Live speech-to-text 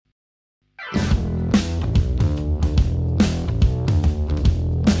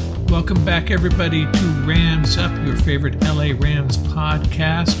Welcome back, everybody, to Rams Up, your favorite LA Rams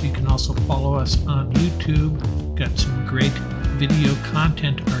podcast. You can also follow us on YouTube. We've got some great video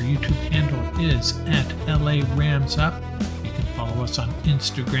content. Our YouTube handle is at LA Rams Up. You can follow us on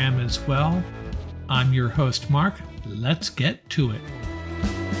Instagram as well. I'm your host, Mark. Let's get to it.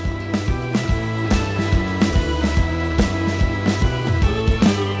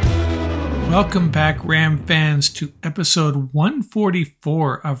 Welcome back, Ram fans, to episode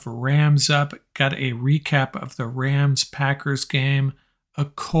 144 of Rams Up. Got a recap of the Rams-Packers game, a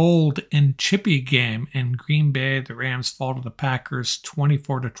cold and chippy game in Green Bay. The Rams fall to the Packers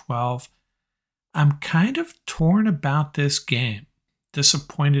 24-12. I'm kind of torn about this game.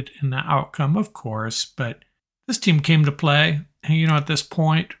 Disappointed in the outcome, of course, but this team came to play. And at this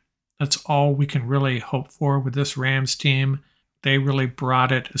point, that's all we can really hope for with this Rams team. They really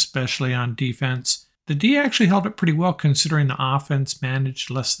brought it, especially on defense. The D actually held it pretty well considering the offense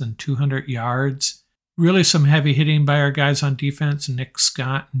managed less than 200 yards. Really some heavy hitting by our guys on defense, Nick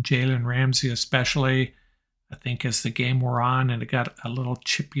Scott and Jalen Ramsey especially. I think as the game wore on and it got a little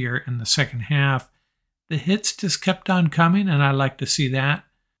chippier in the second half, the hits just kept on coming, and I like to see that.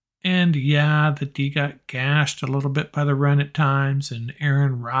 And yeah, the D got gashed a little bit by the run at times, and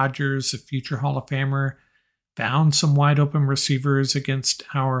Aaron Rodgers, a future Hall of Famer, found some wide open receivers against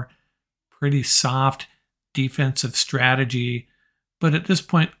our pretty soft defensive strategy. But at this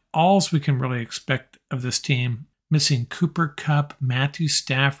point, all we can really expect of this team, missing Cooper Kupp, Matthew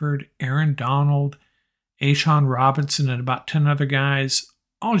Stafford, Aaron Donald, Ashawn Robinson, and about 10 other guys,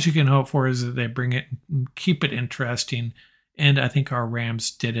 all you can hope for is that they bring it and keep it interesting. And I think our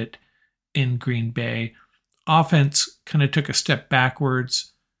Rams did it in Green Bay. Offense kind of took a step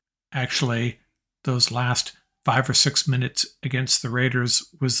backwards. Actually, those last 5 or 6 minutes against the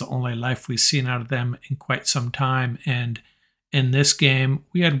Raiders was the only life we've seen out of them in quite some time. And in this game,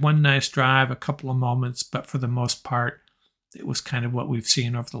 we had one nice drive, a couple of moments, but for the most part, it was kind of what we've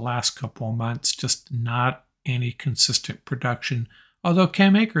seen over the last couple of months, just not any consistent production. Although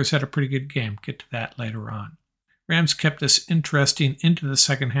Cam Akers had a pretty good game. Get to that later on. Rams kept this interesting into the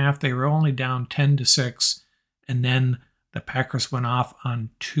second half. They were only down 10-6, and then the Packers went off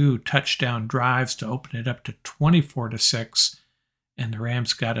on 2 touchdown drives to open it up to 24-6, and the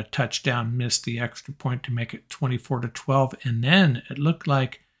Rams got a touchdown, missed the extra point to make it 24-12, and then it looked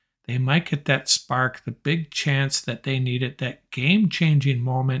like they might get that spark, the big chance that they needed, that game-changing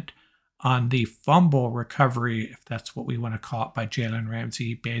moment on the fumble recovery, if that's what we want to call it, by Jalen Ramsey.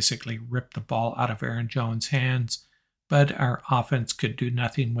 He basically ripped the ball out of Aaron Jones' hands, but our offense could do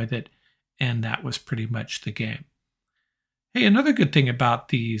nothing with it, and that was pretty much the game. Hey, another good thing about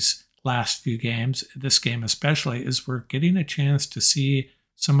these last few games, this game especially, is we're getting a chance to see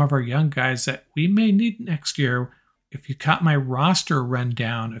some of our young guys that we may need next year. If you caught my roster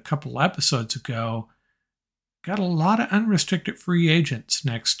rundown a couple episodes ago, got a lot of unrestricted free agents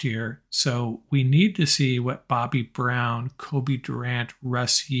next year. So we need to see what Bobby Brown, Kobe Durant,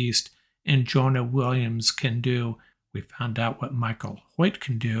 Russ Yeast, and Jonah Williams can do. We found out what Michael Hoyt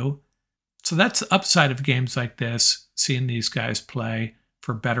can do. So that's the upside of games like this, seeing these guys play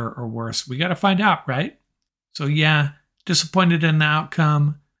for better or worse. We got to find out, right? So yeah, disappointed in the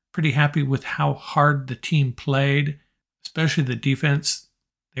outcome. Pretty happy with how hard the team played, especially the defense.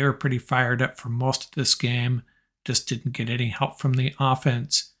 They were pretty fired up for most of this game. Just didn't get any help from the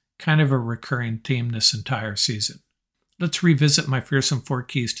offense. Kind of a recurring theme this entire season. Let's revisit my fearsome 4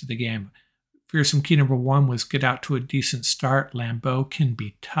 keys to the game. Fearsome key number 1 was get out to a decent start. Lambeau can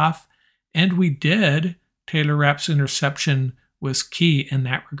be tough. And we did. Taylor Rapp's interception was key in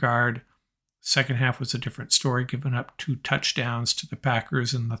that regard. Second half was a different story, giving up 2 touchdowns to the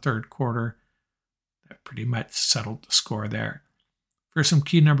Packers in the third quarter. That pretty much settled the score there. Fearsome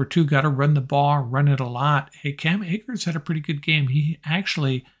key number 2, got to run the ball, run it a lot. Hey, Cam Akers had a pretty good game. He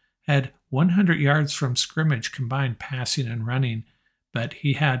actually had 100 yards from scrimmage combined passing and running, but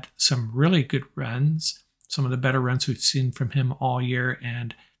he had some really good runs, some of the better runs we've seen from him all year,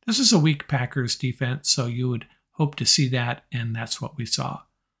 and this is a weak Packers defense, so you would hope to see that, and that's what we saw.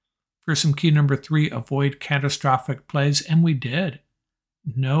 Fearsome key number 3, avoid catastrophic plays, and we did.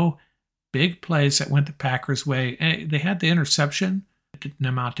 No big plays that went the Packers' way. They had the interception. It didn't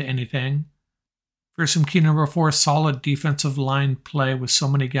amount to anything. Fearsome key number 4, solid defensive line play with so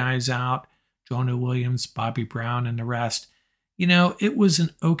many guys out. Jonah Williams, Bobby Brown, and the rest. It was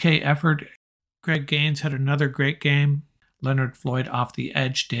an okay effort. Greg Gaines had another great game. Leonard Floyd off the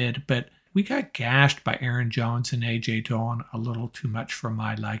edge did, but we got gashed by Aaron Jones and A.J. Dillon a little too much for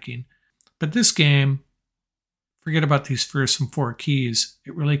my liking. But this game, forget about these fearsome 4 keys.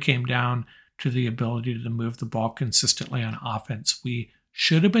 It really came down to the ability to move the ball consistently on offense. We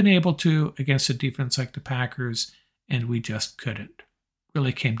Should have been able to against a defense like the Packers, and we just couldn't.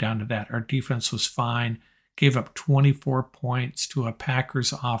 Really came down to that. Our defense was fine, gave up 24 points to a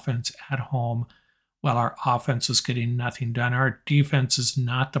Packers offense at home while our offense was getting nothing done. Our defense is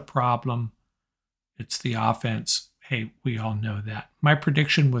not the problem. It's the offense. Hey, we all know that. My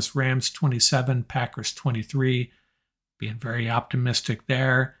prediction was Rams 27, Packers 23. Being very optimistic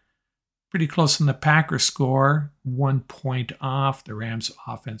there. Pretty close on the Packers score, 1 point off. The Rams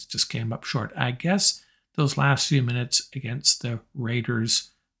offense just came up short. I guess those last few minutes against the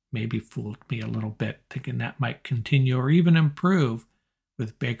Raiders maybe fooled me a little bit, thinking that might continue or even improve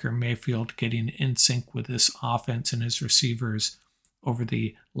with Baker Mayfield getting in sync with this offense and his receivers over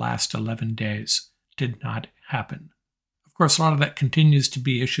the last 11 days. Did not happen. Of course, a lot of that continues to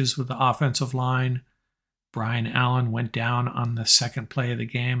be issues with the offensive line. Brian Allen went down on the second play of the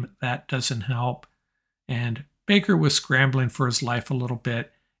game. That doesn't help. And Baker was scrambling for his life a little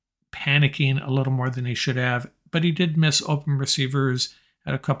bit, panicking a little more than he should have, but he did miss open receivers,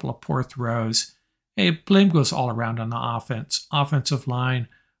 had a couple of poor throws. Hey, blame goes all around on the offense. Offensive line,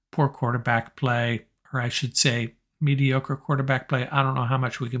 poor quarterback play, or I should say mediocre quarterback play. I don't know how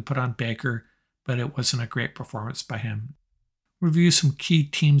much we can put on Baker, but it wasn't a great performance by him. Review some key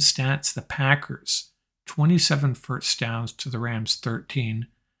team stats. The Packers, 27 first downs to the Rams 13,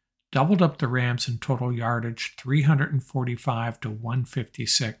 doubled up the Rams in total yardage, 345 to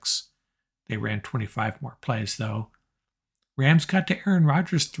 156. They ran 25 more plays, though. Rams got to Aaron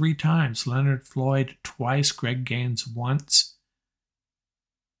Rodgers 3 times, Leonard Floyd twice, Greg Gaines once.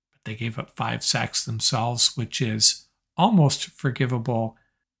 But they gave up 5 sacks themselves, which is almost forgivable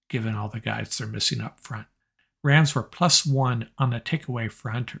given all the guys they're missing up front. Rams were +1 on the takeaway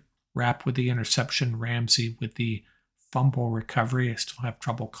front. Rapp with the interception, Ramsey with the fumble recovery. I still have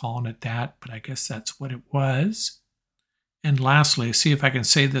trouble calling it that, but I guess that's what it was. And lastly, see if I can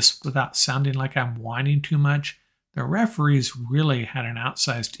say this without sounding like I'm whining too much. The referees really had an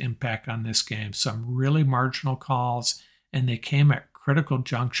outsized impact on this game. Some really marginal calls, and they came at critical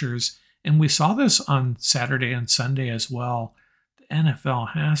junctures. And we saw this on Saturday and Sunday as well. The NFL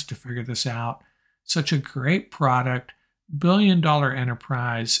has to figure this out. Such a great product, billion-dollar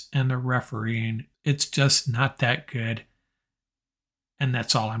enterprise, and the refereeing, it's just not that good. And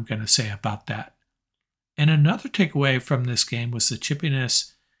that's all I'm going to say about that. And another takeaway from this game was the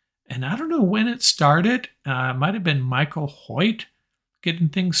chippiness. And I don't know when it started. It might have been Michael Hoyt getting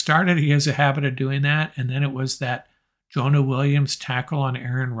things started. He has a habit of doing that. And then it was that Jonah Williams tackle on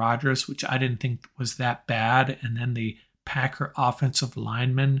Aaron Rodgers, which I didn't think was that bad. And then the Packer offensive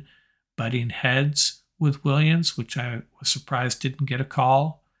lineman butting heads with Williams, which I was surprised didn't get a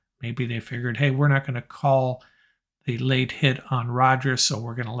call. Maybe they figured, hey, we're not going to call the late hit on Rodgers, so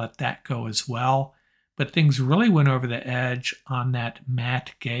we're going to let that go as well. But things really went over the edge on that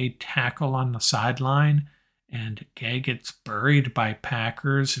Matt Gay tackle on the sideline, and Gay gets buried by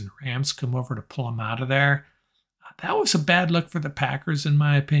Packers, and Rams come over to pull him out of there. That was a bad look for the Packers, in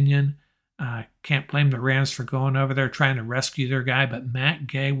my opinion. Can't blame the Rams for going over there trying to rescue their guy, but Matt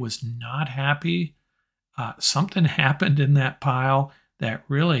Gay was not happy. Something happened in that pile that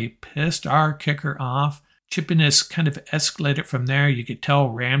really pissed our kicker off. Chippiness kind of escalated from there. You could tell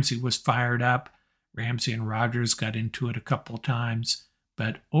Ramsey was fired up. Ramsey and Rodgers got into it a couple of times.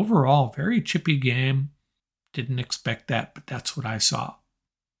 But overall, very chippy game. Didn't expect that, but that's what I saw.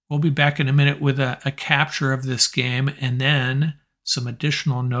 We'll be back in a minute with a capture of this game and then some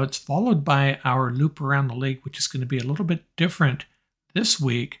additional notes, followed by our loop around the league, which is going to be a little bit different this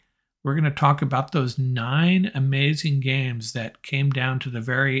week. We're going to talk about those 9 amazing games that came down to the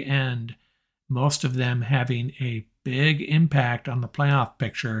very end, most of them having a big impact on the playoff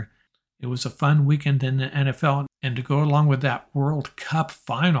picture. It was a fun weekend in the NFL, and to go along with that World Cup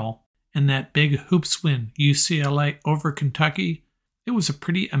final and that big hoops win, UCLA over Kentucky, it was a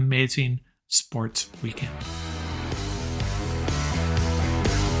pretty amazing sports weekend.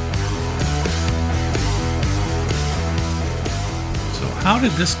 So how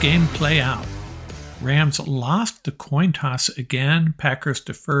did this game play out? Rams lost the coin toss again. Packers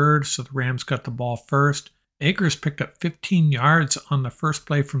deferred, so the Rams got the ball first. Akers picked up 15 yards on the first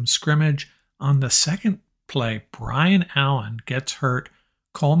play from scrimmage. On the second play, Brian Allen gets hurt.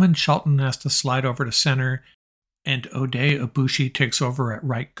 Coleman Shelton has to slide over to center, and Oday Abushi takes over at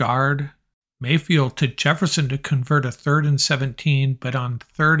right guard. Mayfield to Jefferson to convert a 3rd and 17, but on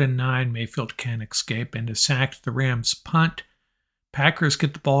 3rd and 9, Mayfield can't escape and is sacked. The Rams punt. Packers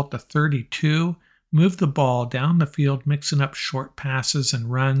get the ball at the 32, move the ball down the field, mixing up short passes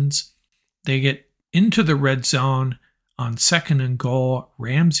and runs. They get into the red zone On 2nd and goal,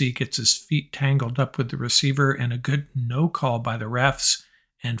 Ramsey gets his feet tangled up with the receiver and a good no call by the refs,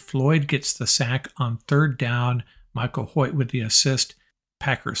 and Floyd gets the sack on 3rd down. Michael Hoyt with the assist.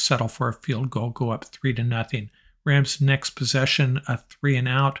 Packers settle for a field goal, go up 3-0. Rams' next possession, a 3 and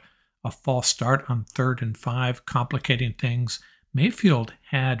out, a false start on 3rd and 5, complicating things. Mayfield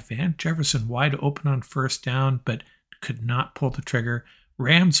had Van Jefferson wide open on 1st down, but could not pull the trigger.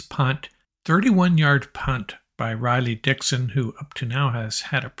 Rams punt, 31-yard punt by Riley Dixon, who up to now has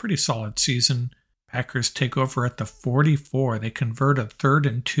had a pretty solid season. Packers take over at the 44. They convert a 3rd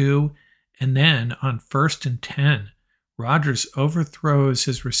and 2, and then on 1st and 10, Rodgers overthrows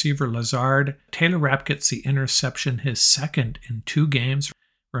his receiver Lazard. Taylor Rapp gets the interception, his 2nd in 2 games.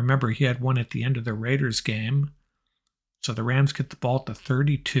 Remember, he had one at the end of the Raiders game. So the Rams get the ball at the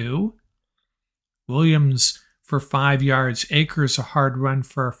 32. Williams for 5 yards. Akers a hard run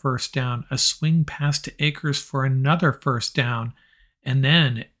for a 1st down. A swing pass to Akers for another 1st down. And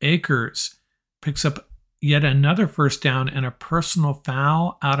then Akers picks up yet another 1st down and a personal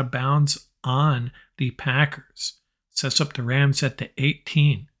foul out of bounds on the Packers. Sets up the Rams at the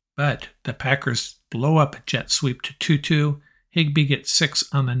 18. But the Packers blow up a jet sweep to 2-2. Higbee gets 6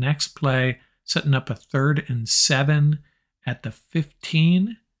 on the next play, setting up a 3rd and 7 at the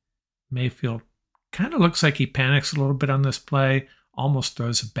 15. Mayfield kind of looks like he panics a little bit on this play, almost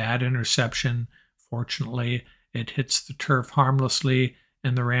throws a bad interception. Fortunately, it hits the turf harmlessly,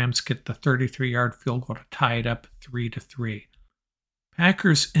 and the Rams get the 33-yard field goal to tie it up 3-3.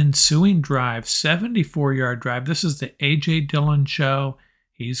 Packers' ensuing drive, 74-yard drive. This is the A.J. Dillon show.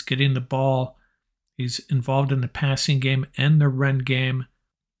 He's getting the ball. He's involved in the passing game and the run game.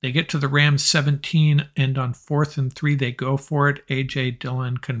 They get to the Rams 17, and on 4th and 3, they go for it. A.J.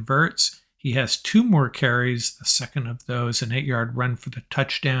 Dillon converts. He has 2 more carries, the second of those, an 8-yard run for the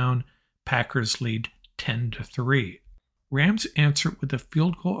touchdown. Packers lead 10-3. Rams answer with a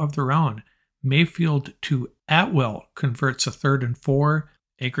field goal of their own. Mayfield to Atwell converts a 3rd and 4.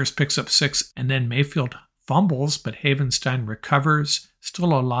 Akers picks up 6, and then Mayfield fumbles, but Havenstein recovers.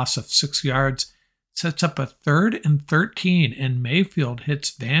 Still a loss of 6 yards. Sets up a 3rd and 13, and Mayfield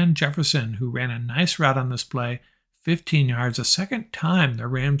hits Van Jefferson, who ran a nice route on this play, 15 yards. A second time, the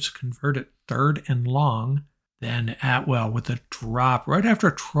Rams convert it 3rd and long. Then Atwell with a drop right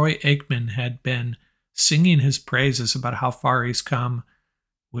after Troy Aikman had been singing his praises about how far he's come.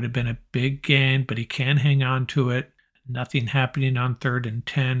 Would have been a big gain, but he can hang on to it. Nothing happening on 3rd and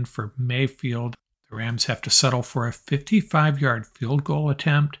 10 for Mayfield. The Rams have to settle for a 55-yard field goal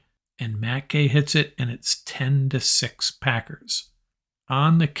attempt, and Matt Gay hits it, and it's 10-6 Packers.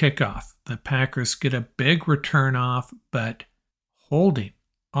 On the kickoff, the Packers get a big return off, but holding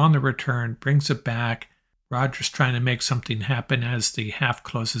on the return brings it back. Rodgers trying to make something happen as the half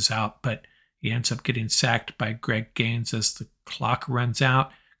closes out, but he ends up getting sacked by Greg Gaines as the clock runs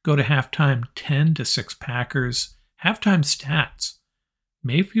out. Go to halftime, 10-6 Packers. Halftime stats.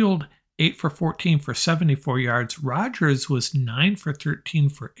 Mayfield, 8 for 14 for 74 yards. Rodgers was 9 for 13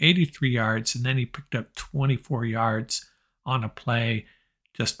 for 83 yards, and then he picked up 24 yards on a play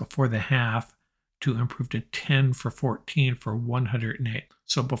just before the half to improve to 10 for 14 for 108.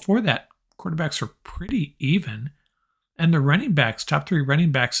 So before that, quarterbacks were pretty even. And the running backs, top 3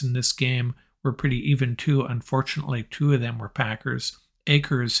 running backs in this game were pretty even too. Unfortunately, 2 of them were Packers.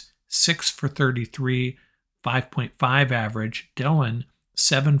 Akers, 6 for 33, 5.5 average. Dillon,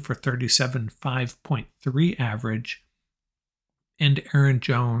 7 for 37, 5.3 average. And Aaron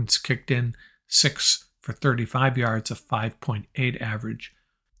Jones kicked in 6 for 35 yards, a 5.8 average.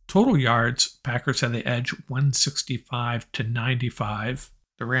 Total yards, Packers had the edge 165-95.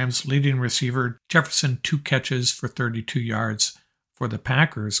 The Rams' leading receiver, Jefferson, 2 catches for 32 yards. For the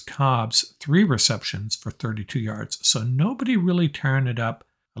Packers, Cobbs, 3 receptions for 32 yards. So nobody really tearing it up.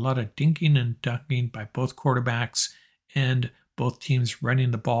 A lot of dinking and dunking by both quarterbacks, and both teams running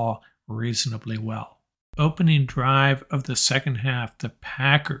the ball reasonably well. Opening drive of the second half, the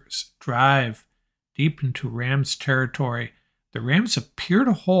Packers drive deep into Rams territory. The Rams appear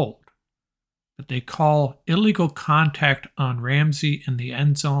to hold, but they call illegal contact on Ramsey in the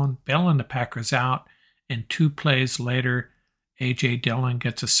end zone, bailing the Packers out, and 2 plays later, A.J. Dillon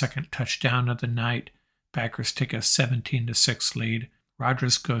gets a second touchdown of the night. Packers take a 17-6 lead.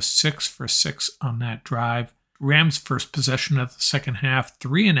 Rodgers goes 6 for 6 on that drive. Rams' first possession of the second half,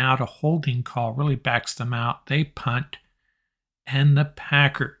 3 and out, a holding call really backs them out. They punt, and the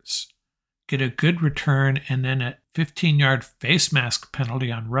Packers get a good return, and then a 15-yard face mask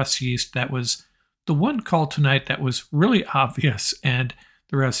penalty on Russ Yeast. That was the one call tonight that was really obvious, and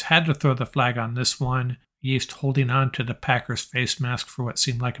the refs had to throw the flag on this one. Yeast holding on to the Packers face mask for what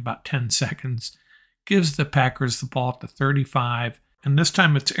seemed like about 10 seconds, gives the Packers the ball at the 35, and this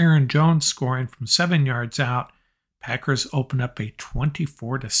time it's Aaron Jones scoring from 7 yards out. Packers open up a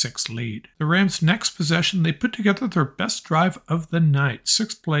 24-6 lead. The Rams' next possession, they put together their best drive of the night.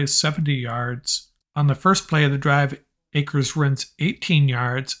 6 plays, 70 yards. On the first play of the drive, Akers runs 18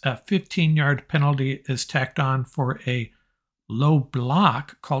 yards. A 15-yard penalty is tacked on for a low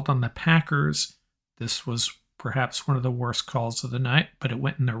block called on the Packers. This was perhaps one of the worst calls of the night, but it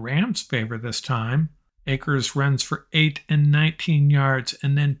went in the Rams' favor this time. Akers runs for 8 and 19 yards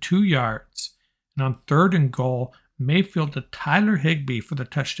and then 2 yards. And on 3rd and goal, Mayfield to Tyler Higbee for the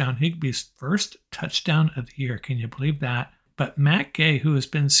touchdown. Higbee's first touchdown of the year. Can you believe that? But Matt Gay, who has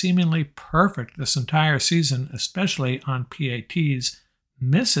been seemingly perfect this entire season, especially on PATs,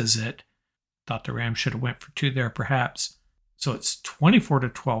 misses it. Thought the Rams should have went for 2 there perhaps. So it's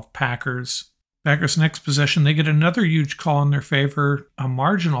 24-12 Packers. Packers' next possession, they get another huge call in their favor, a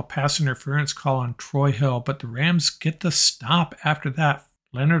marginal pass interference call on Troy Hill, but the Rams get the stop after that.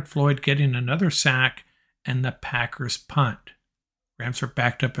 Leonard Floyd getting another sack, and the Packers punt. Rams are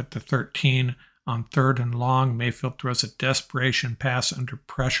backed up at the 13 on 3rd and long. Mayfield throws a desperation pass under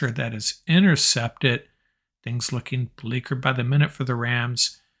pressure that is intercepted. Things looking bleaker by the minute for the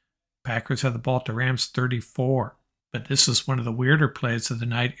Rams. Packers have the ball at the Rams 34. But this is one of the weirder plays of the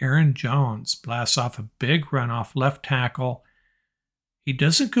night. Aaron Jones blasts off a big run off left tackle. He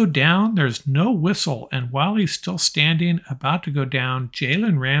doesn't go down. There's no whistle. And while he's still standing, about to go down,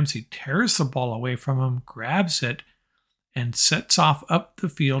 Jalen Ramsey tears the ball away from him, grabs it, and sets off up the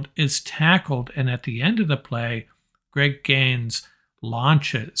field, is tackled. And at the end of the play, Greg Gaines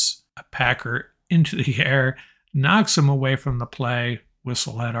launches a Packer into the air, knocks him away from the play.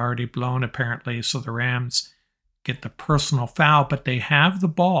 Whistle had already blown, apparently, so the Rams get the personal foul, but they have the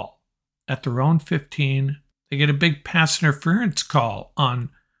ball at their own 15. They get a big pass interference call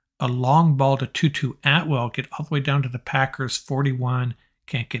on a long ball to Tutu Atwell, get all the way down to the Packers 41.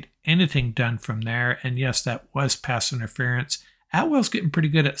 Can't get anything done from there. And yes, that was pass interference. Atwell's getting pretty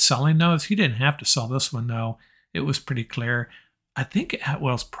good at selling those. He didn't have to sell this one, though. It was pretty clear. I think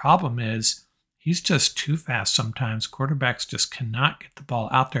Atwell's problem is he's just too fast sometimes. Quarterbacks just cannot get the ball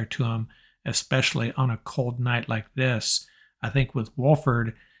out there to him, especially on a cold night like this. I think with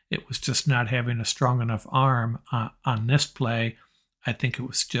Wolford, it was just not having a strong enough arm on this play. I think it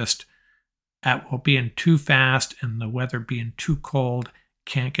was just Atwell being too fast and the weather being too cold.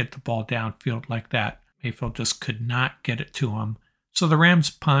 Can't get the ball downfield like that. Mayfield just could not get it to him. So the Rams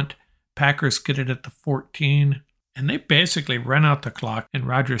punt. Packers get it at the 14. And they basically run out the clock. And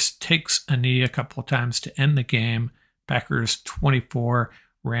Rodgers takes a knee a couple of times to end the game. Packers 24.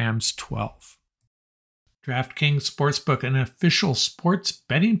 Rams 12. DraftKings Sportsbook, an official sports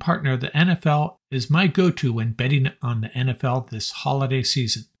betting partner of the NFL, is my go-to when betting on the NFL this holiday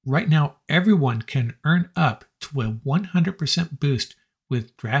season. Right now, everyone can earn up to a 100% boost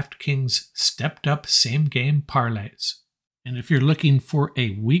with DraftKings stepped-up same-game parlays. And if you're looking for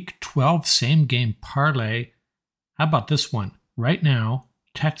a Week 12 same-game parlay, how about this one? Right now,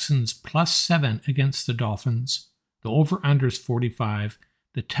 Texans +7 against the Dolphins. The over-under is 45.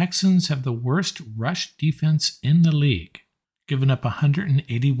 The Texans have the worst rush defense in the league, giving up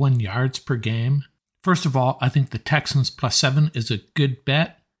 181 yards per game. First of all, I think the Texans +7 is a good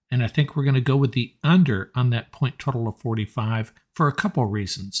bet, and I think we're going to go with the under on that point total of 45 for a couple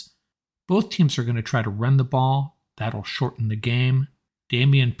reasons. Both teams are going to try to run the ball. That'll shorten the game.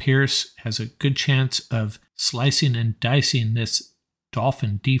 Dameon Pierce has a good chance of slicing and dicing this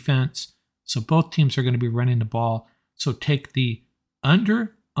Dolphin defense. So both teams are going to be running the ball. So take the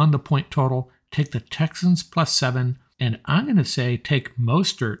under on the point total, take the Texans +7, and I'm going to say take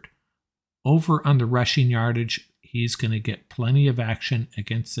Mostert over on the rushing yardage. He's going to get plenty of action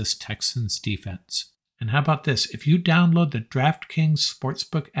against this Texans defense. And how about this? If you download the DraftKings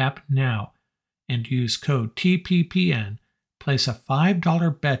Sportsbook app now and use code TPPN, place a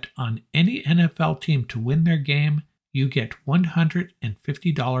 $5 bet on any NFL team to win their game, you get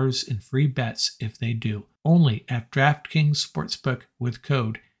 $150 in free bets if they do. Only at DraftKings Sportsbook with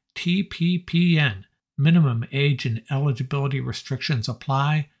code TPPN. Minimum age and eligibility restrictions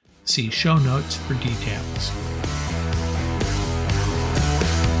apply. See show notes for details.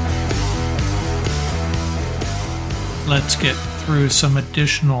 Let's get through some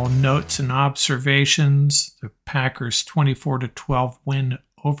additional notes and observations. The Packers 24-12 win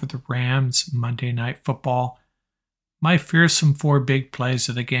over the Rams Monday Night Football. My fearsome 4 big plays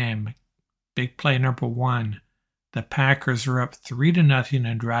of the game. Big play number 1. The Packers are up 3-0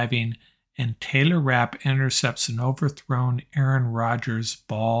 and driving, and Taylor Rapp intercepts an overthrown Aaron Rodgers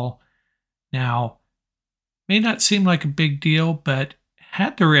ball. Now, may not seem like a big deal, but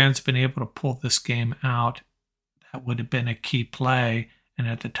Had the Rams been able to pull this game out, that would have been a key play. And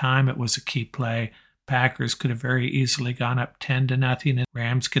at the time it was a key play. Packers could have very easily gone up 10-0, and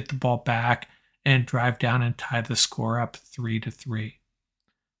Rams get the ball back and drive down and tie the score up 3-3.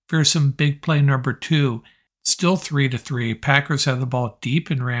 Fearsome big play number 2, still 3-3. Packers have the ball deep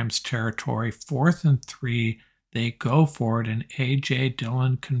in Rams territory, 4th and 3. They go for it, and A.J.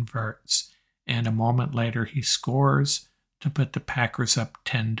 Dillon converts. And a moment later, he scores to put the Packers up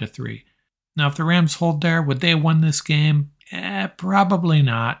 10-3. Now, if the Rams hold there, would they have won this game? Probably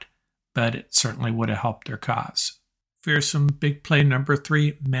not, but it certainly would have helped their cause. Fearsome big play number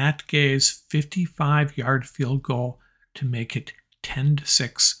 3, Matt Gay's 55-yard field goal to make it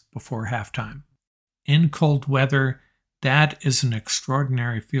 10-6 before halftime. In cold weather, that is an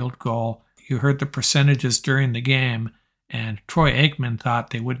extraordinary field goal. You heard the percentages during the game, and Troy Aikman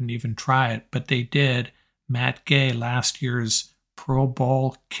thought they wouldn't even try it, but they did. Matt Gay, last year's Pro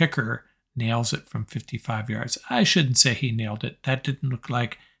Bowl kicker, nails it from 55 yards. I shouldn't say he nailed it. That didn't look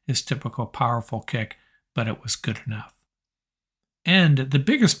like his typical powerful kick, but it was good enough. And the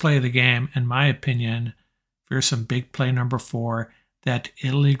biggest play of the game, in my opinion, fearsome big play number 4, that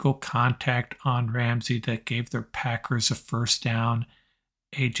illegal contact on Ramsey that gave their Packers a first down.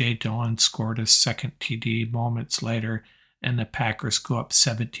 A.J. Dillon scored his second TD moments later, and the Packers go up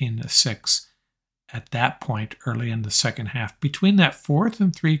 17-6 at that point early in the second half. Between that 4th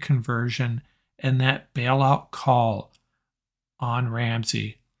and 3 conversion and that bailout call on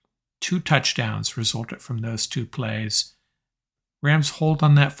Ramsey, 2 touchdowns resulted from those 2 plays. Rams hold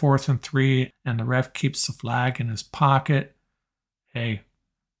on that 4th and 3, and the ref keeps the flag in his pocket. Hey,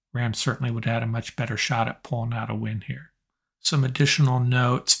 Rams certainly would have had a much better shot at pulling out a win here. Some additional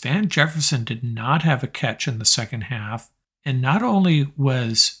notes. Van Jefferson did not have a catch in the second half, and not only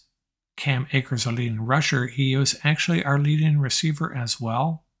was Cam Akers our leading rusher, he was actually our leading receiver as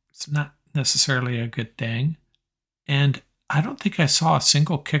well. It's not necessarily a good thing. And I don't think I saw a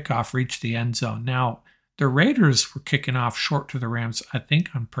single kickoff reach the end zone. Now, the Raiders were kicking off short to the Rams, I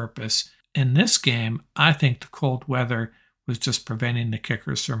think on purpose. In this game, I think the cold weather was just preventing the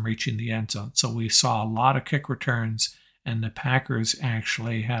kickers from reaching the end zone. So we saw a lot of kick returns, and the Packers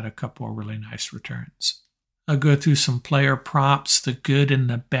actually had a couple of really nice returns. I'll go through some player props, the good and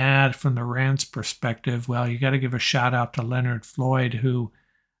the bad from the Rams' perspective. Well, you got to give a shout out to Leonard Floyd, who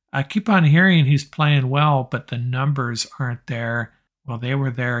I keep on hearing he's playing well, but the numbers aren't there. Well, they were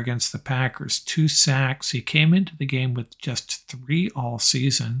there against the Packers. 2 sacks. He came into the game with just 3 all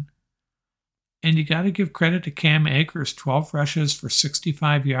season. And you got to give credit to Cam Akers, 12 rushes for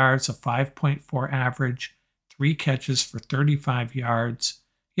 65 yards, a 5.4 average, 3 catches for 35 yards.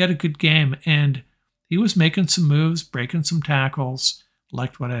 He had a good game, and he was making some moves, breaking some tackles.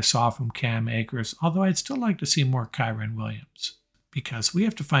 Liked what I saw from Cam Akers, although I'd still like to see more Kyren Williams, because we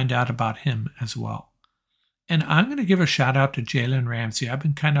have to find out about him as well. And I'm going to give a shout out to Jalen Ramsey. I've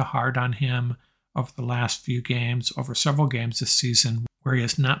been kind of hard on him over the last few games, over several games this season, where he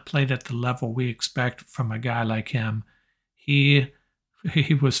has not played at the level we expect from a guy like him. He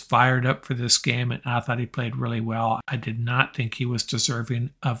was fired up for this game, and I thought he played really well. I did not think he was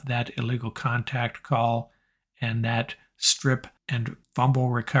deserving of that illegal contact call, and that strip and fumble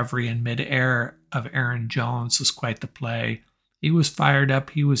recovery in midair of Aaron Jones was quite the play. He was fired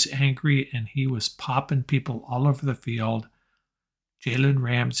up, he was angry, and he was popping people all over the field. Jalen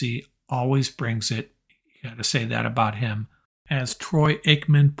Ramsey always brings it. You got to say that about him. As Troy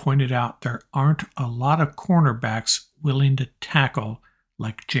Aikman pointed out, there aren't a lot of cornerbacks willing to tackle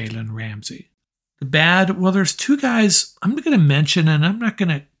like Jalen Ramsey. The bad, well, there's 2 guys I'm going to mention, and I'm not going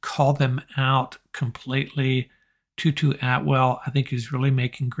to call them out completely. Tutu Atwell, I think he's really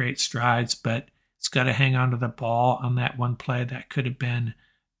making great strides, but he's got to hang on to the ball on that one play. That could have been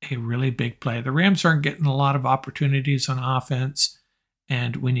a really big play. The Rams aren't getting a lot of opportunities on offense,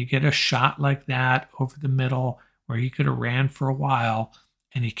 and when you get a shot like that over the middle, where he could have ran for a while,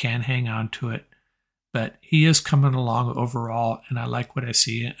 and he can hang on to it. But he is coming along overall, and I like what I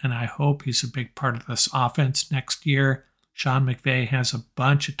see, and I hope he's a big part of this offense next year. Sean McVay has a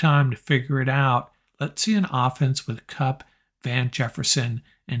bunch of time to figure it out. Let's see an offense with Kupp, Van Jefferson,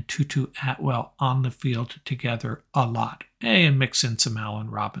 and Tutu Atwell on the field together a lot. Hey, and mix in some Allen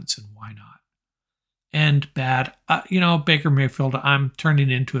Robinson, why not? And bad, Baker Mayfield, I'm turning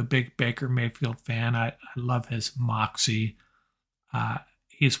into a big Baker Mayfield fan. I love his moxie.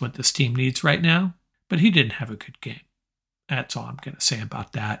 He's what this team needs right now, but he didn't have a good game. That's all I'm going to say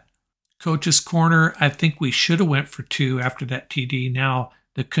about that. Coach's corner, I think we should have went for 2 after that TD. Now,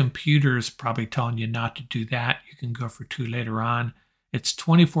 the computer's probably telling you not to do that. You can go for 2 later on. It's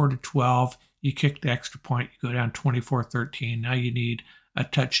 24-12. You kick the extra point. You go down 24-13. Now you need a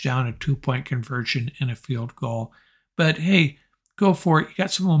touchdown, a 2-point conversion, and a field goal. But hey, go for it. You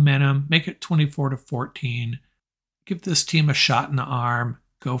got some momentum. Make it 24-14. Give this team a shot in the arm.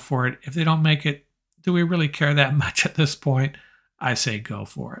 Go for it. If they don't make it, do we really care that much at this point? I say go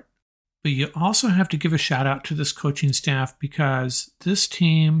for it. But you also have to give a shout out to this coaching staff because this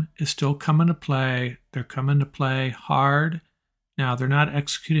team is still coming to play. They're coming to play hard. Now, they're not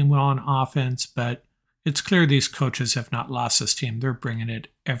executing well on offense, but it's clear these coaches have not lost this team. They're bringing it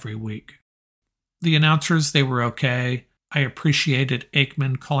every week. The announcers, they were okay. I appreciated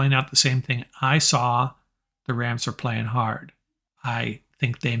Aikman calling out the same thing I saw. The Rams are playing hard. I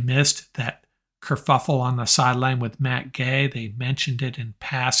think they missed that kerfuffle on the sideline with Matt Gay. They mentioned it in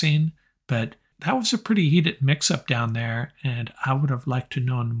passing, but that was a pretty heated mix-up down there, and I would have liked to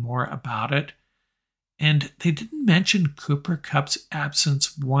know more about it. And they didn't mention Cooper Kupp's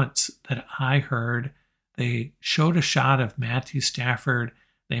absence once that I heard. They showed a shot of Matthew Stafford.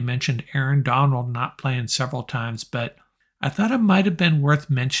 They mentioned Aaron Donald not playing several times, but I thought it might have been worth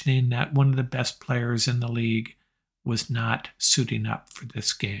mentioning that one of the best players in the league was not suiting up for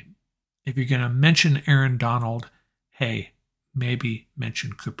this game. If you're going to mention Aaron Donald, hey, maybe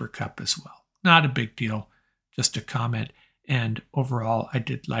mention Cooper Kupp as well. Not a big deal, just a comment. And overall, I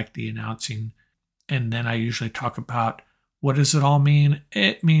did like the announcing. And then I usually talk about what does it all mean?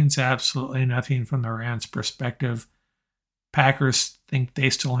 It means absolutely nothing from the Rams' perspective. Packers think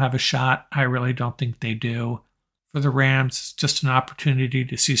they still have a shot. I really don't think they do. For the Rams, it's just an opportunity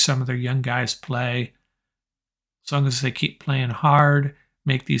to see some of their young guys play. As long as they keep playing hard,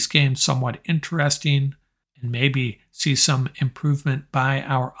 make these games somewhat interesting, and maybe see some improvement by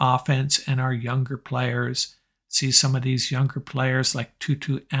our offense and our younger players. See some of these younger players like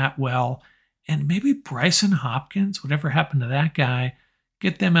Tutu Atwell and maybe Bryson Hopkins, whatever happened to that guy,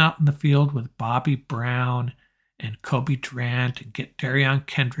 get them out in the field with Bobby Brown and Kobe Durant and get Darion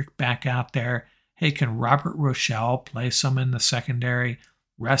Kendrick back out there. Hey, can Robert Rochelle play some in the secondary?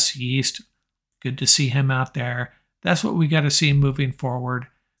 Russ Yeast, good to see him out there. That's what we got to see moving forward.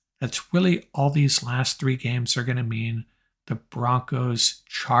 That's really all these last 3 games are going to mean. The Broncos,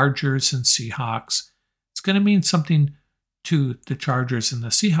 Chargers, and Seahawks. It's going to mean something to the Chargers and the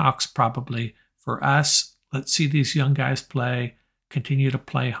Seahawks probably. For us, let's see these young guys play, continue to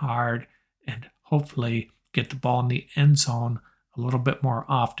play hard, and hopefully get the ball in the end zone a little bit more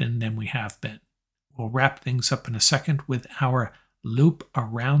often than we have been. We'll wrap things up in a second with our loop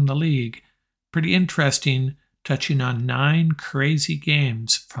around the league. Pretty interesting, touching on 9 crazy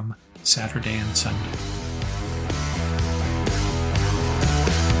games from Saturday and Sunday.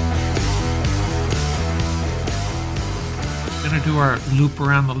 Going to do our loop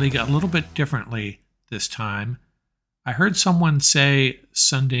around the league a little bit differently this time. I heard someone say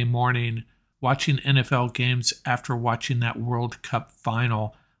Sunday morning, watching NFL games after watching that World Cup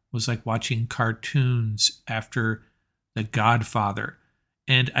final was like watching cartoons after The Godfather.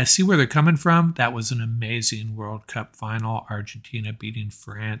 And I see where they're coming from. That was an amazing World Cup final. Argentina beating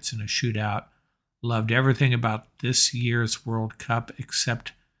France in a shootout. Loved everything about this year's World Cup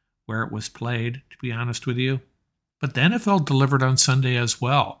except where it was played, to be honest with you. But the NFL delivered on Sunday as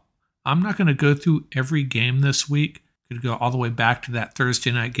well. I'm not going to go through every game this week. Could go all the way back to that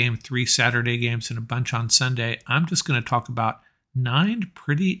Thursday night game, 3 Saturday games, and a bunch on Sunday. I'm just going to talk about 9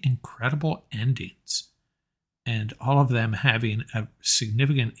 pretty incredible endings, and all of them having a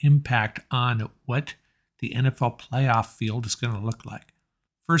significant impact on what the NFL playoff field is going to look like.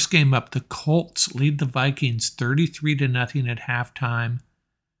 First game up, the Colts lead the Vikings 33-0 at halftime.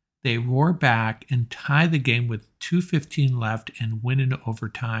 They roar back and tie the game with 2:15 left and win in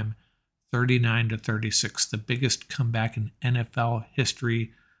overtime 39-36, the biggest comeback in NFL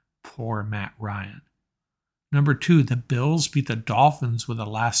history. Poor Matt Ryan. Number 2, the Bills beat the Dolphins with a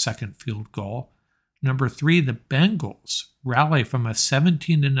last-second field goal. Number 3, the Bengals rally from a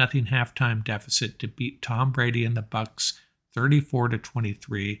 17-0 halftime deficit to beat Tom Brady and the Bucs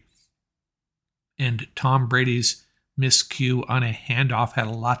 34-23. And Tom Brady's miscue on a handoff had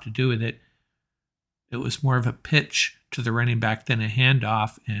a lot to do with it. It was more of a pitch to the running back than a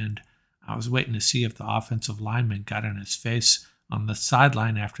handoff, and I was waiting to see if the offensive lineman got in his face on the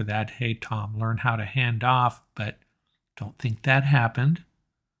sideline after that. Hey, Tom, learn how to hand off, but don't think that happened.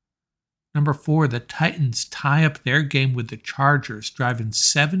 Number 4, the Titans tie up their game with the Chargers, driving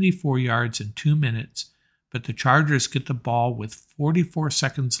 74 yards in 2 minutes, but the Chargers get the ball with 44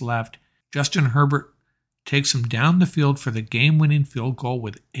 seconds left. Justin Herbert takes them down the field for the game-winning field goal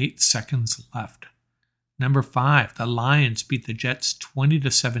with 8 seconds left. Number 5, the Lions beat the Jets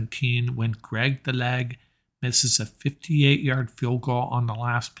 20-17 when Greg the Leg misses a 58-yard field goal on the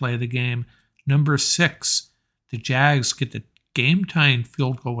last play of the game. Number 6, the Jags get the game-tying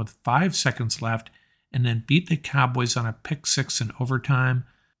field goal with 5 seconds left and then beat the Cowboys on a pick six in overtime.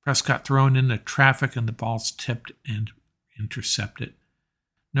 Prescott thrown into traffic and the ball's tipped and intercepted.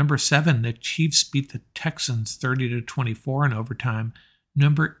 Number 7, the Chiefs beat the Texans 30-24 in overtime.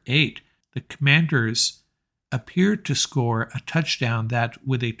 Number 8, the Commanders appeared to score a touchdown that,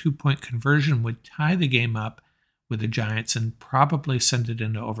 with a 2-point conversion, would tie the game up with the Giants and probably send it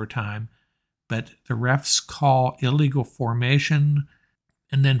into overtime. But the refs call illegal formation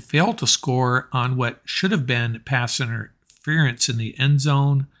and then fail to score on what should have been pass interference in the end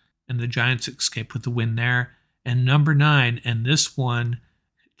zone, and the Giants escape with the win there. And number 9, and this one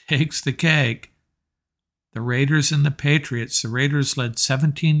takes the cake, the Raiders and the Patriots. The Raiders led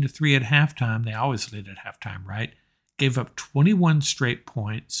 17-3 at halftime. They always lead at halftime, right? Gave up 21 straight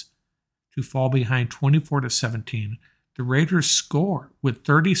points to fall behind 24-17. The Raiders score with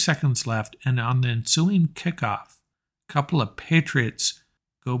 30 seconds left, and on the ensuing kickoff, a couple of Patriots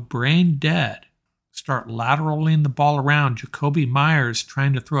go brain dead, start lateraling the ball around. Jacoby Myers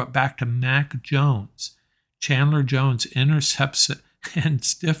trying to throw it back to Mac Jones. Chandler Jones intercepts it and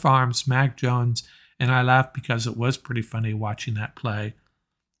stiff arms Mac Jones, and I laughed because it was pretty funny watching that play.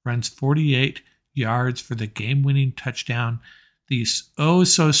 Runs 48 yards for the game-winning touchdown. These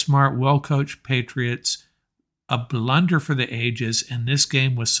oh-so-smart, well-coached Patriots, a blunder for the ages, and this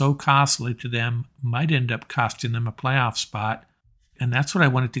game was so costly to them, might end up costing them a playoff spot. And that's what I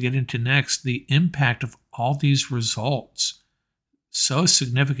wanted to get into next, the impact of all these results. So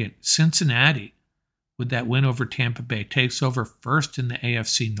significant. Cincinnati, with that win over Tampa Bay, takes over first in the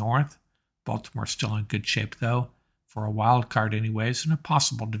AFC North. Baltimore still in good shape, though, for a wild card anyways, and a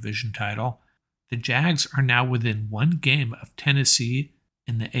possible division title. The Jags are now within 1 game of Tennessee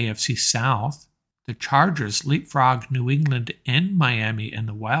in the AFC South. The Chargers leapfrog New England and Miami in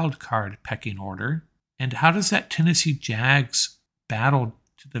the wild card pecking order. And how does that Tennessee Jags battle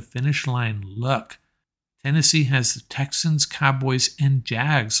to the finish line look? Tennessee has the Texans, Cowboys, and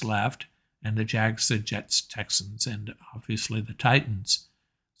Jags left, and the Jags, the Jets, Texans, and obviously the Titans.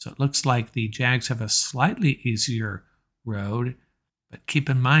 So it looks like the Jags have a slightly easier road, but keep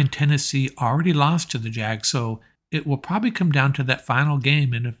in mind Tennessee already lost to the Jags, so it will probably come down to that final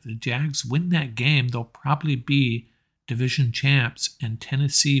game, and if the Jags win that game, they'll probably be division champs, and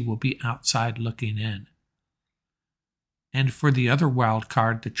Tennessee will be outside looking in. And for the other wild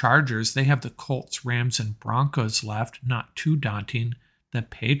card, the Chargers, they have the Colts, Rams, and Broncos left. Not too daunting. The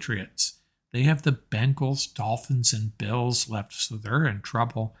Patriots, they have the Bengals, Dolphins, and Bills left, so they're in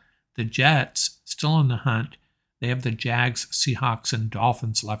trouble. The Jets, still in the hunt. They have the Jags, Seahawks, and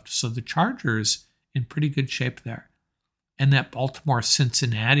Dolphins left, so the Chargers in pretty good shape there. And that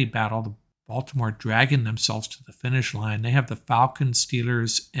Baltimore-Cincinnati battle, the Baltimore dragging themselves to the finish line. They have the Falcons,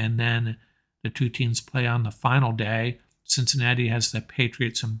 Steelers, and then the two teams play on the final day. Cincinnati has the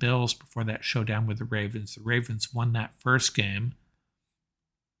Patriots and Bills before that showdown with the Ravens. The Ravens won that first game.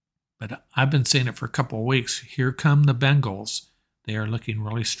 But I've been saying it for a couple of weeks. Here come the Bengals. They are looking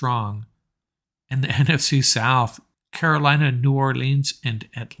really strong. And the NFC South, Carolina, New Orleans, and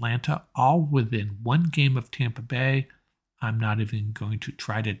Atlanta, all within 1 game of Tampa Bay. I'm not even going to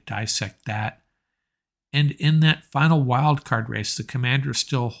try to dissect that. And in that final wild card race, the Commanders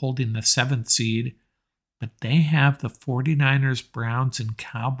still holding the 7th seed, but they have the 49ers, Browns, and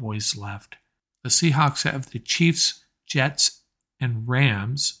Cowboys left. The Seahawks have the Chiefs, Jets, and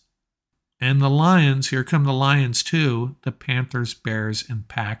Rams. And the Lions, here come the Lions too, the Panthers, Bears, and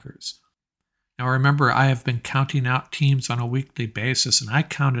Packers. Now remember, I have been counting out teams on a weekly basis, and I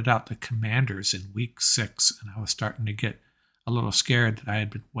counted out the Commanders in week 6, and I was starting to get a little scared that I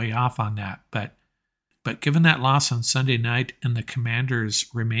had been way off on that. But given that loss on Sunday night and the Commanders'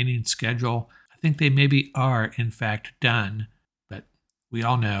 remaining schedule, I think they maybe are, in fact, done. But we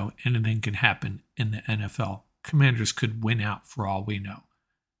all know anything can happen in the NFL. Commanders could win out for all we know.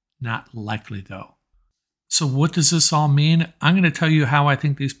 Not likely, though. So what does this all mean? I'm going to tell you how I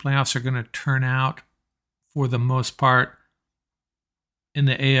think these playoffs are going to turn out for the most part. In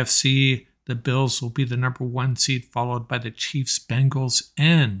the AFC, the Bills will be the number 1 seed, followed by the Chiefs, Bengals,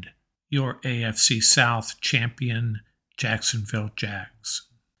 and your AFC South champion, Jacksonville Jags.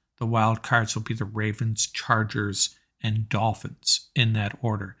 The wild cards will be the Ravens, Chargers, and Dolphins in that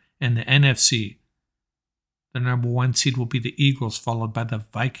order. And the NFC, the number 1 seed will be the Eagles, followed by the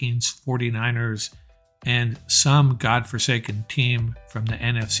Vikings, 49ers, and some godforsaken team from the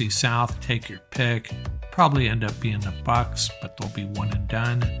NFC South. Take your pick. Probably end up being the Bucs, but they'll be one and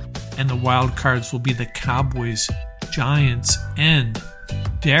done. And the wild cards will be the Cowboys, Giants, and,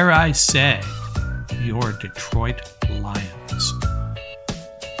 dare I say, your Detroit Lions.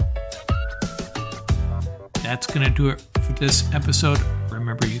 That's going to do it for this episode.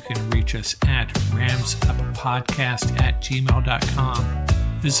 Remember, you can reach us at ramsuppodcast@gmail.com.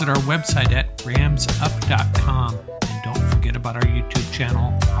 Visit our website at ramsup.com. And don't forget about our YouTube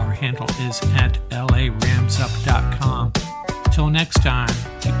channel. Our handle is at laramsup.com. Till next time,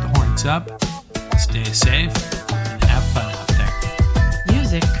 keep the horns up, stay safe, and have fun out there.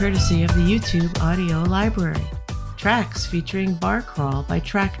 Music courtesy of the YouTube audio library. Tracks featuring Bar Crawl by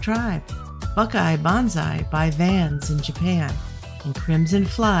Track Tribe, Buckeye Banzai by Vans in Japan, and Crimson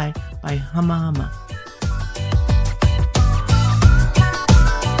Fly by Hama Hama.